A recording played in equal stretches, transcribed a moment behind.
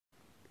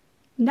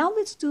Now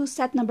let's do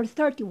set number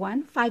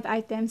 31, 5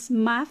 items,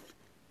 math,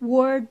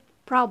 word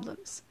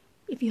problems.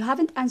 If you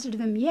haven't answered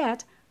them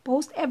yet,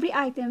 post every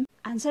item,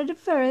 answer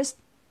it first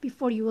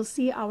before you will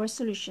see our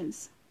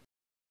solutions.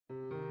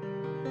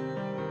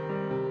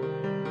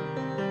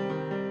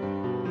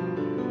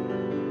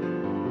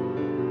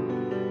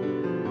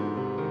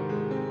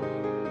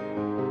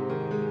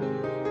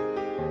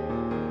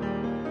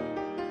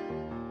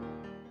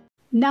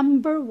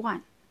 Number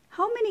 1.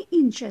 How many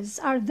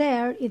inches are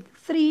there in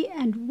 3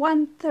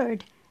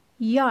 1/3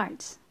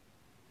 yards?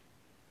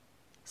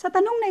 Sa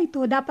tanong na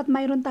ito, dapat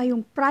mayroon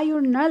tayong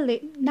prior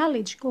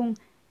knowledge kung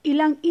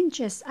ilang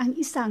inches ang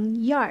isang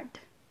yard.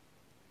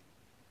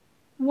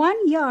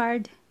 1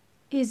 yard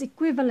is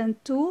equivalent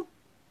to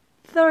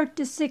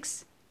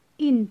 36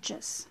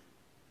 inches.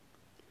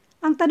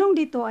 Ang tanong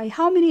dito ay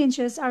how many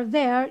inches are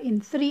there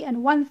in 3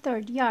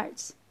 1/3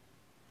 yards?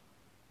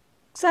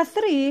 Sa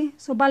 3,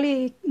 so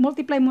bali,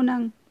 multiply mo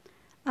ng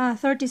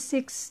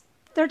 36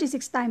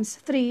 times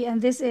 3,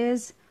 and this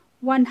is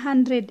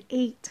 108.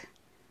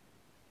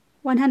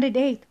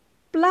 108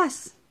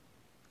 plus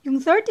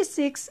yung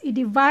 36,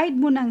 i-divide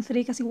mo ng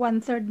 3 kasi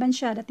 1/3 man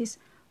siya, that is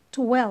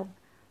 12.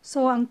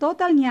 So, ang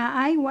total niya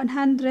ay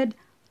 120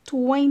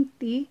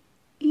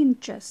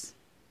 inches.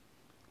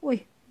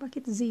 Uy,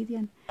 bakit Z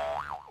yan?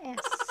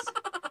 S.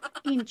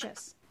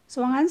 Inches.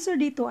 So, ang answer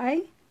dito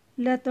ay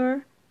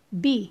letter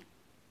B.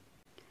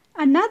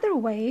 Another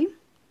way,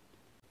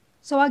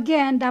 so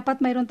again,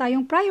 dapat mayroon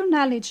tayong prior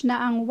knowledge na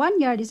ang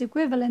 1 yard is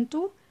equivalent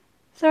to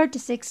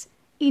 36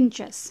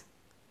 inches.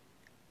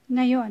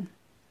 Ngayon,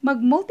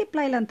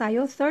 mag-multiply lang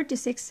tayo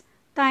 36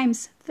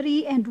 times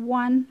 3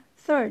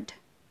 1/3.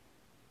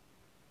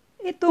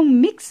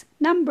 Itong mixed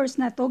numbers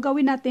na to,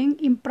 gawin nating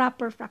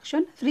improper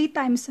fraction. 3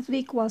 times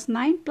 3 equals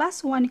 9 plus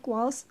 1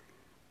 equals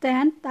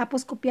 10.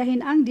 Tapos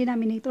kopyahin ang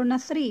denominator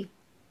na 3.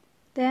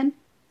 Then,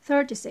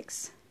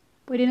 36.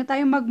 Pwede na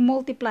tayong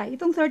mag-multiply.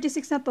 Itong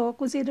 36 na to,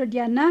 considered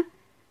yan na,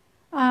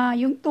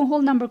 yung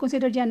whole number,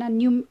 considered yan na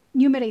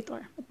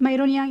numerator. At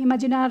mayroon niyang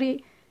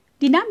imaginary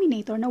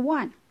denominator na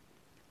 1.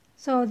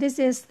 So, this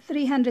is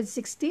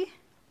 360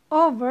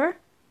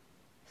 over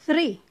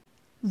 3.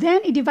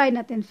 Then, i-divide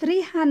natin.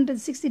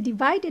 360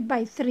 divided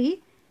by 3,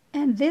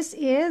 and this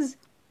is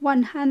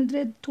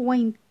 120.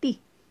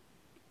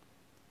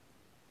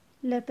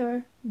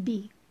 Letter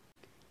B.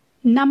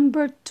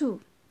 Number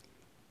 2.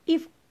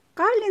 If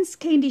Carlin's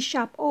candy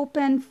shop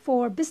opened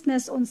for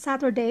business on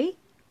Saturday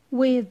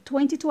with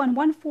 22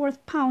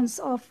 1/4 pounds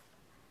of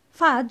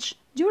fudge.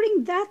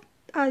 During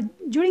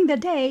the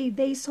day,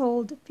 they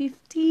sold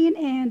 15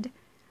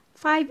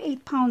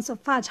 5/8 pounds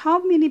of fudge. How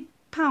many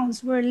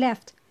pounds were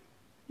left?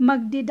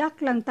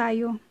 Mag-deduct lang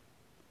tayo.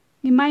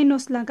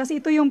 I-minus lang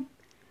kasi ito yung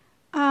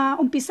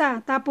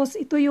umpisa. Tapos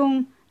ito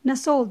yung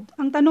na-sold.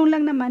 Ang tanong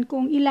lang naman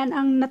kung ilan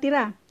ang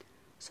natira.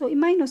 So,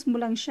 i-minus mo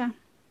lang siya.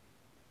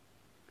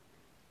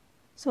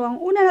 So,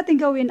 ang una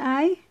natin gawin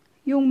ay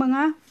yung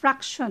mga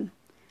fraction.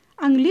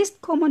 Ang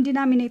least common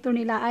denominator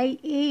nila ay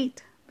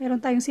 8.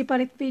 Meron tayong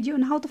separate video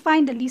on how to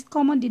find the least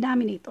common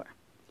denominator.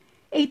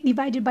 8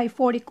 divided by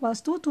 4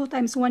 equals 2. 2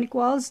 times 1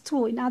 equals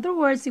 2. In other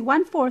words, si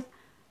 1/4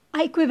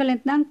 ay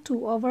equivalent ng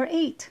 2 over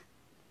 8.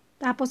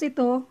 Tapos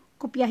ito,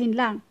 kopyahin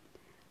lang.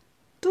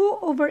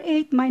 2 over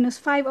 8 minus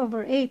 5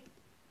 over 8.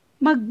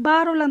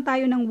 Magbaro lang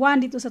tayo ng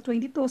 1 dito sa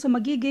 22. So,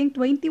 magiging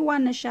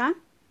 21 na siya.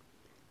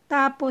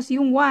 Tapos,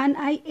 yung 1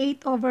 ay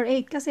 8 over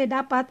 8 kasi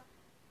dapat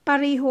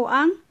pareho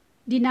ang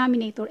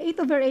denominator.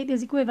 8 over 8 is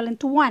equivalent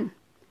to 1.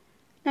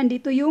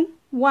 Nandito yung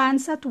 1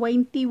 sa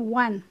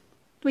 21.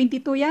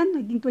 22 yan,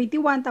 naging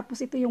 21.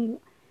 Tapos, ito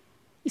yung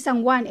isang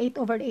 1, 8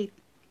 over 8.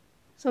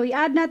 So,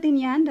 i-add natin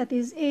yan. That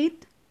is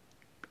 8.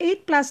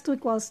 8 plus 2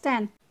 equals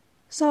 10.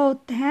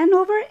 So, 10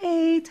 over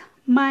 8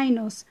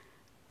 minus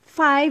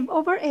 5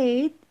 over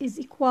 8 is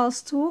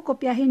equals to,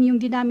 kopyahin yung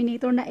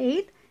denominator na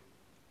 8.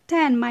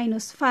 10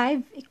 minus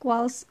 5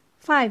 equals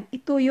 5.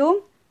 Ito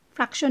yung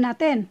fraction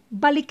natin.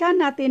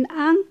 Balikan natin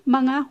ang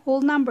mga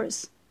whole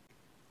numbers.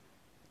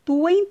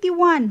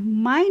 21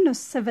 minus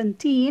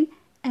 17,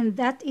 and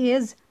that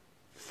is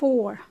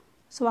 4.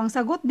 So, ang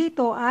sagot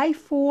dito ay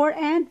 4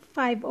 and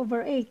 5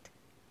 over 8.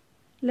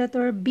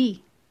 Letter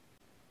B.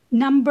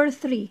 Number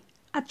 3.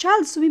 A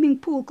child's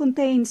swimming pool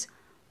contains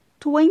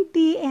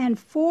 20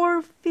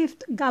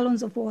 4/5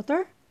 gallons of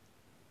water.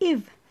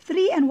 If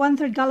 3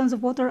 1/3 gallons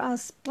of water are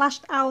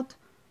splashed out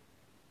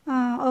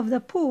of the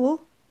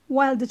pool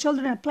while the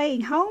children are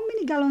playing, how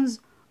many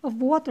gallons of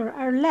water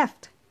are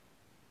left?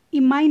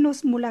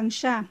 I-minus mo lang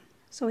siya.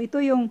 So, ito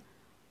yung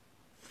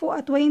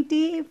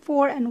 20,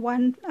 4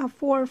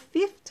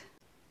 4/5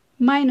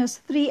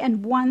 minus 3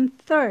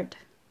 1/3.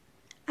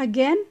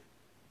 Again,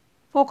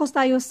 focus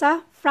tayo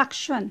sa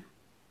fraction.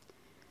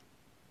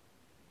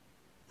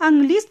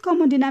 Ang least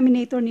common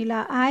denominator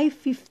nila ay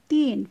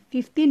 15.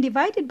 15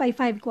 divided by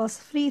 5 equals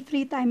 3.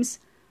 3 times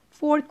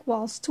 4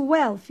 equals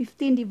 12.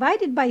 15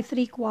 divided by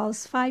 3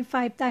 equals 5.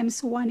 5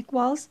 times 1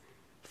 equals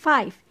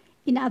 5.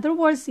 In other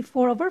words, si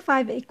 4 over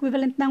 5 ay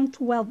equivalent ng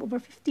 12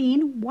 over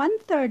 15.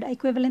 1/3 ay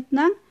equivalent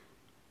ng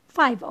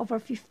 5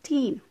 over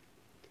 15.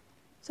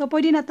 So,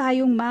 pwede na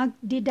tayong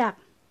mag-deduct.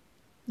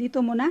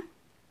 Dito muna.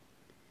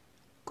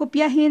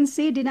 Kopyahin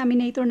si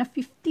denominator na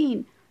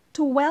 15.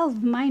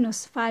 12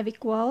 minus 5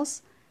 equals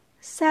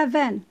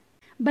 7.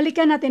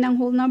 Balikan natin ang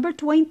whole number.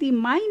 20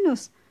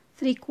 minus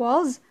 3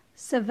 equals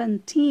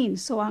 17.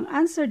 So, ang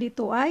answer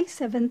dito ay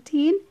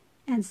 17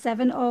 and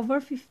 7 over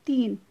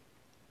 15.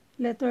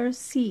 Letter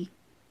C.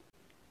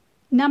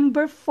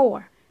 Number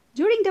 4.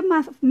 During the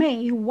month of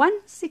May,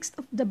 1/6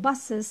 of the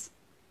buses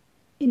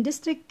in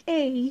District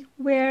A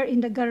were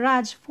in the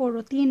garage for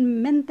routine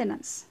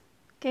maintenance.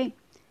 Okay.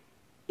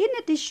 In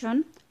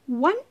addition,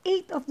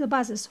 1/8 of the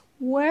buses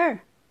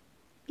were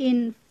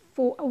in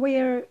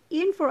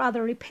for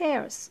other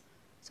repairs.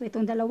 So,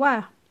 itong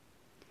dalawa.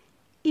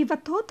 If a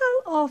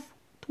total of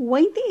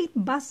 28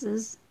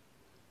 buses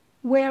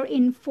were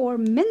in for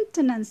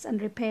maintenance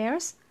and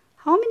repairs,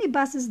 how many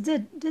buses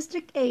did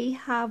District A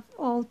have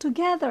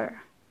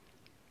altogether?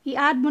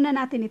 I-add muna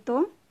natin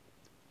ito.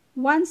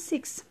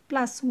 1/6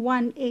 plus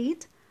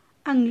 1/8.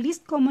 Ang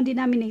least common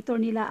denominator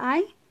nila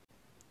ay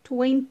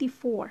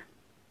 24.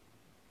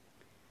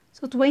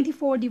 So,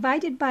 24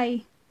 divided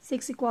by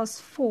 6 equals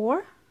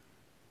 4.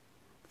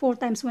 4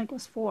 times 1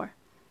 equals 4.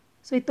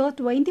 So, ito,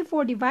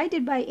 24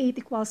 divided by 8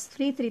 equals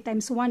 3. 3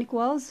 times 1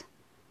 equals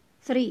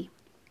 3.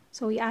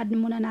 So, i-add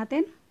muna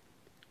natin.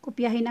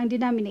 Kopyahin ang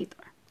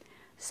denominator.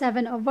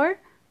 7 over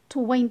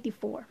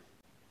 24.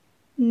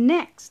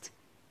 Next,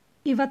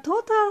 if a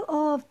total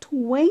of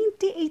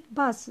 28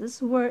 buses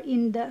were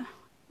in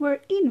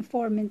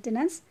for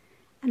maintenance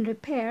and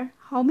repair,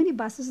 how many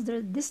buses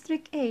does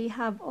District A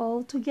have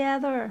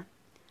altogether?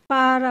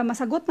 Para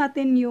masagot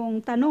natin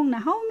yung tanong na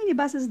how many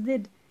buses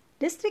did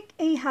District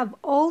A have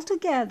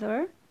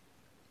altogether,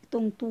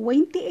 itong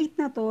 28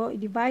 na to,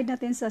 i-divide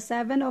natin sa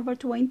 7 over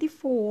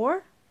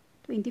 24.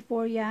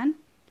 24 yan.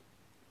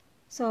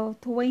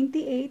 So,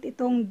 28,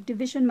 itong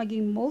division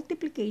maging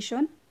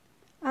multiplication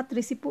at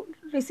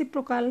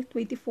reciprocal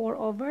 24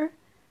 over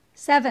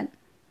 7.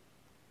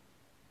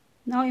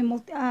 Now,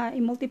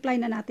 i-multiply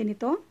na natin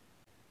ito.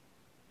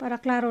 Para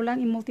klaro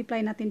lang,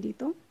 i-multiply natin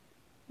dito.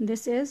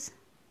 This is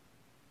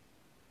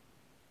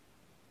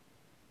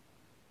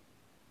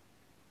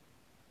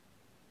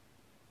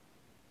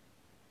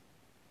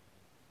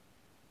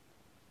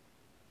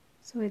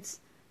so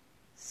it's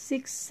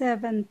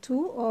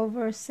 672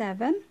 over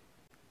 7.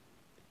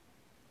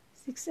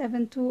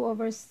 672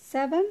 over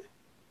 7.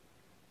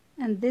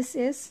 And this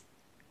is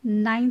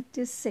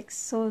 96.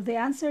 So the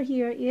answer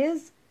here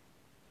is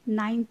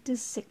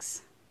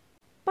 96.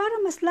 Para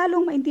mas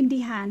lalong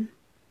maintindihan,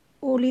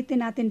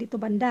 ulitin natin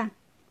dito banda.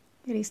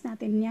 Erase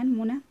natin yan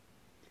muna.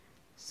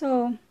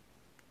 So,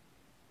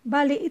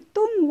 bali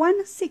itong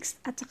 1/6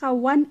 at saka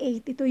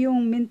 1/8, ito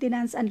yung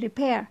maintenance and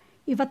repair.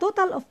 If a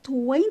total of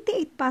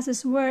 28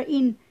 buses were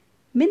in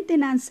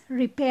maintenance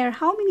repair,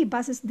 how many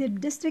buses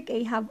did District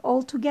A have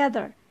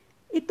altogether?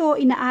 Ito,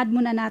 ina-add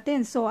muna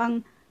natin. So,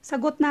 ang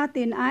sagot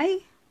natin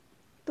ay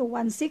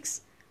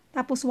 1/6,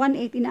 tapos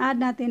 1/8,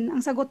 ina-add natin. Ang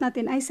sagot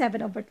natin ay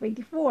 7 over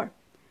 24.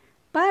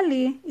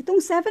 Bali,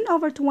 itong 7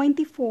 over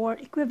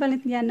 24,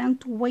 equivalent niya ng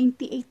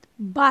 28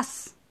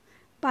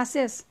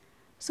 buses.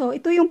 So,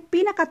 ito yung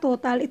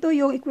pinaka-total. Ito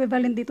yung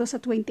equivalent dito sa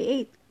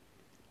 28.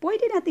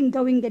 Pwede natin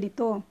gawing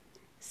ganito.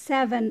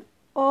 7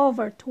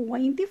 over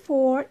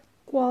 24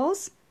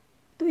 equals,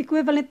 ito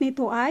equivalent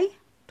nito ay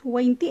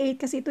 28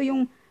 kasi ito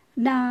yung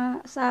na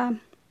sa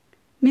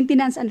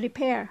maintenance and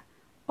repair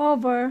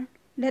over,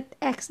 let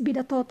x be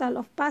the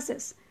total of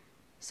buses.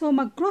 So,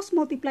 mag-cross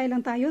multiply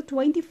lang tayo.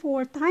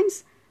 24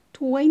 times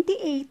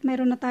 28,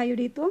 meron na tayo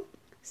dito.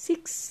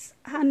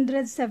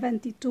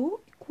 672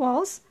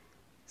 equals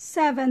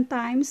 7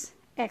 times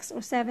x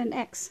or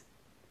 7x.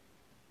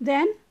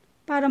 Then,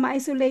 para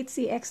ma-isolate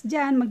si x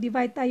dyan,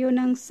 mag-divide tayo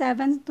ng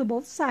 7 to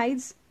both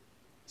sides.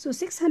 So,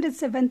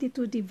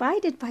 672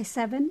 divided by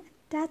 7,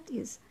 that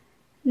is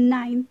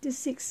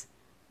 96.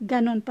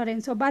 Ganon pa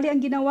rin. So, bali,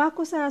 ang ginawa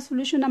ko sa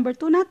solution number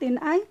 2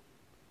 natin ay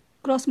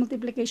cross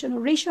multiplication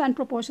or ratio and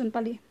proportion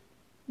pali.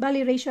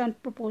 Bali, ratio and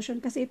proportion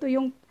kasi ito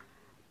yung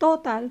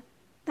total.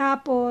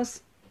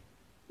 Tapos,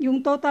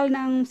 yung total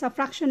ng sa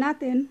fraction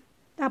natin.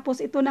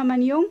 Tapos, ito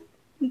naman yung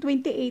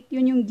 28,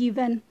 yun yung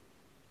given.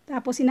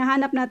 Tapos,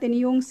 hinahanap natin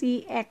yung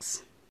si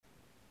x.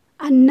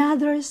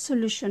 Another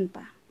solution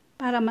pa.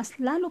 Para mas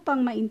lalo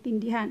pang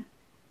maintindihan.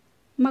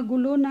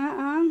 Magulo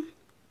na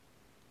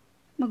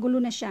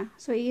siya.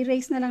 So,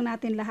 i-erase na lang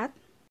natin lahat.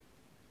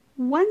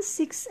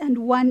 1/6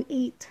 and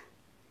 1/8.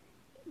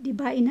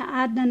 Diba,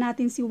 ina-add na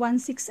natin si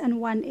 1/6 and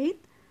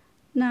 1/8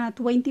 na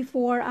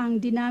 24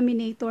 ang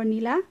denominator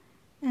nila.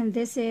 And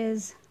this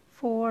is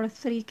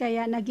 4/3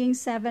 kaya naging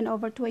 7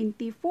 over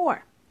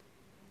 24.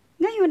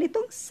 Ngayon,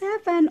 itong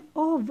 7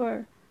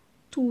 over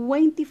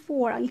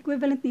 24, ang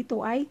equivalent nito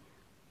ay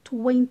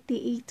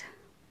 28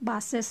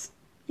 buses.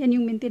 Yan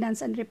yung maintenance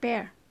and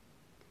repair.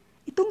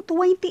 Itong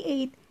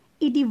 28,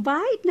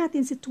 i-divide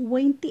natin si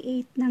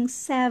 28 ng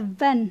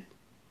 7.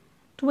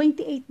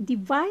 28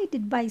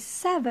 divided by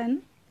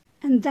 7,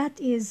 and that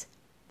is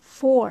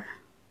 4.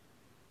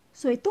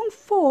 So, itong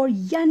 4,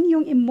 yan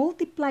yung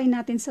i-multiply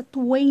natin sa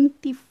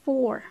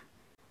 24.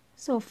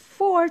 So,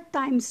 4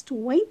 times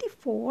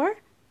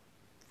 24,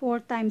 4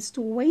 times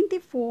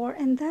 24,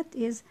 and that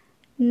is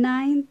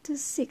 96.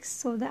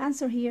 So, the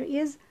answer here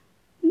is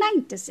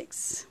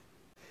 96.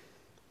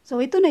 So,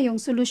 ito na yung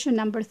solution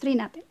number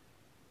 3 natin.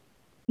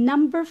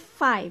 Number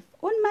 5.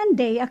 On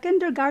Monday, a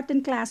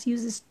kindergarten class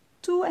uses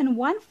 2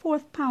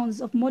 1/4 pounds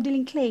of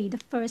modeling clay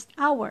the first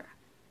hour.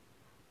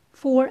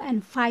 4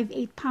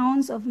 5/8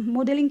 pounds of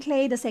modeling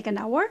clay the second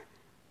hour.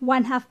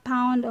 1/2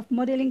 pound of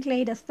modeling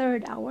clay the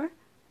third hour.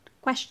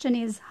 Question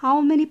is, how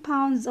many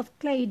pounds of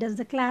clay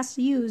does the class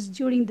use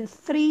during the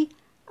 3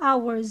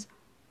 hours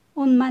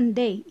on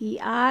Monday?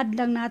 I-add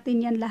lang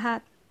natin yan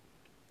lahat.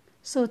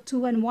 So,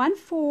 2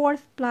 1/4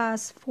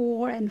 plus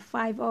 4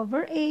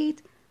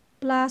 5/8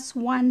 plus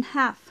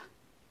 1/2.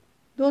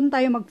 Doon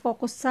tayo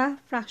mag-focus sa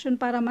fraction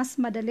para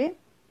mas madali.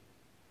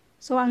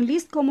 So, ang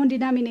least common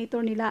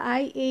denominator nila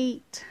ay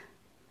 8.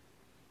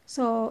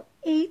 So,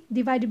 8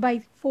 divided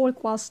by 4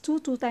 equals 2.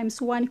 2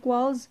 times 1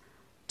 equals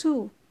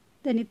 2.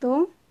 Then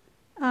ito,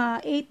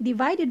 8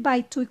 divided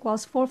by 2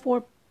 equals 4.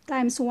 4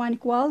 times 1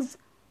 equals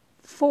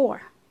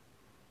 4.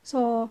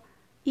 So,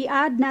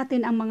 i-add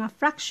natin ang mga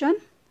fraction.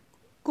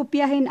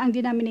 Kopyahin ang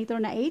denominator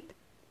na 8.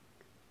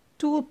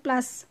 2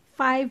 plus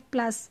 5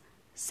 plus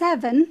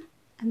 7,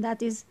 and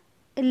that is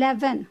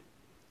 11.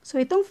 So,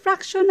 itong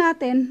fraction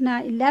natin na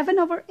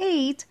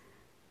 11/8,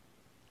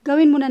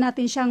 gawin muna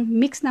natin siyang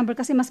mixed number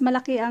kasi mas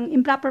malaki ang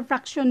improper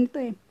fraction nito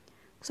eh.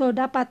 So,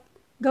 dapat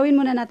gawin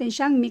muna natin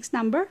siyang mixed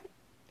number.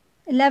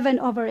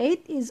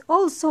 11/8 is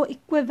also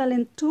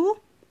equivalent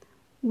to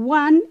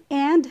 1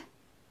 and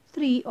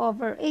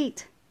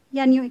 3/8.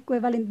 Yan yung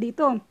equivalent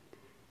dito.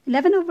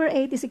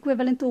 11/8 is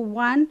equivalent to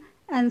 1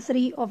 and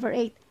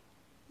 3/8.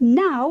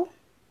 Now,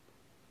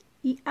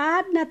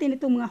 i-add natin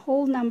itong mga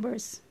whole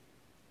numbers.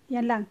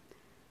 Yan lang.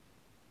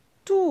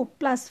 2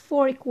 plus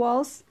 4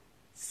 equals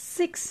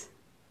 6.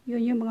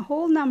 Yun yung mga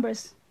whole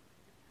numbers.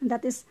 And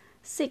that is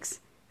 6.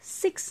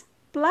 6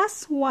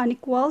 plus 1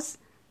 equals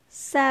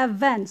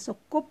 7. So,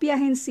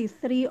 kopyahin si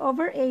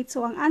 3/8.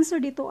 So, ang answer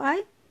dito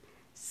ay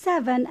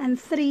 7 and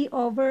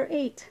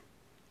 3/8.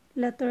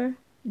 Letter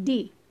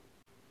D.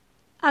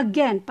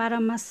 Again,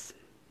 para mas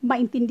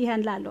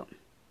maintindihan lalo.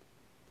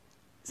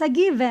 Sa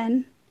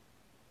given,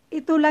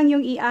 ito lang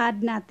yung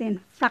i-add natin,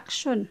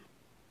 fraction.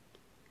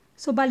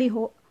 So,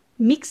 baliho,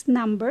 mixed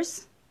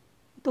numbers.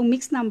 Itong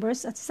mixed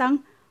numbers at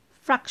isang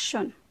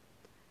fraction.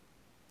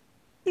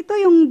 Ito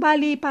yung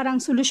bali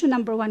parang solution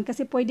number 1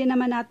 kasi pwede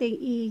naman nating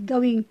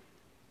i-gawing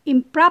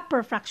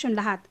improper fraction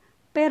lahat.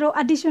 Pero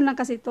addition lang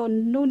kasi ito,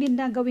 no need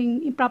na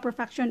gawing improper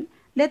fraction.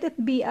 Let it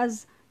be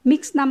as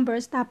mixed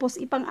numbers tapos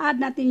ipang-add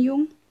natin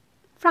yung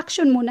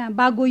fraction muna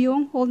bago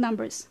yung whole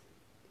numbers.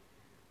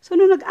 So,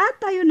 nung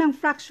nag-add tayo ng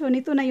fraction,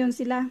 ito na yun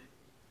sila.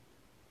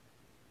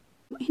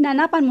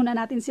 Hinanapan muna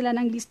natin sila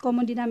ng least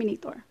common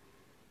denominator.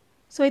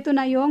 So, ito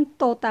na yung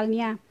total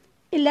niya.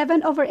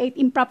 11/8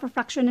 improper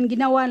fraction, ang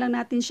ginawa lang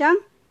natin siyang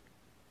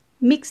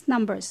mixed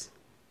numbers.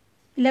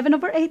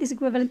 11/8 is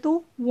equivalent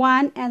to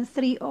 1 and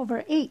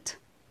 3/8.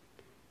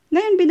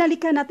 Ngayon,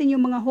 binalikan natin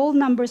yung mga whole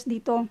numbers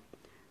dito.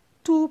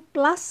 2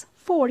 plus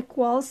 4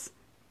 equals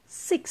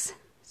 6.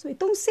 So,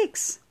 itong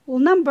 6,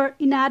 whole number,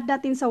 ina-add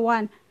natin sa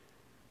 1.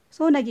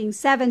 So, naging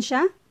 7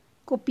 siya.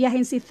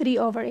 Kopyahin si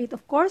 3/8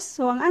 of course.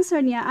 So, ang answer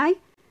niya ay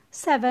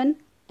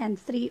 7 and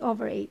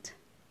 3/8.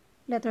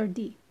 Letter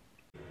D.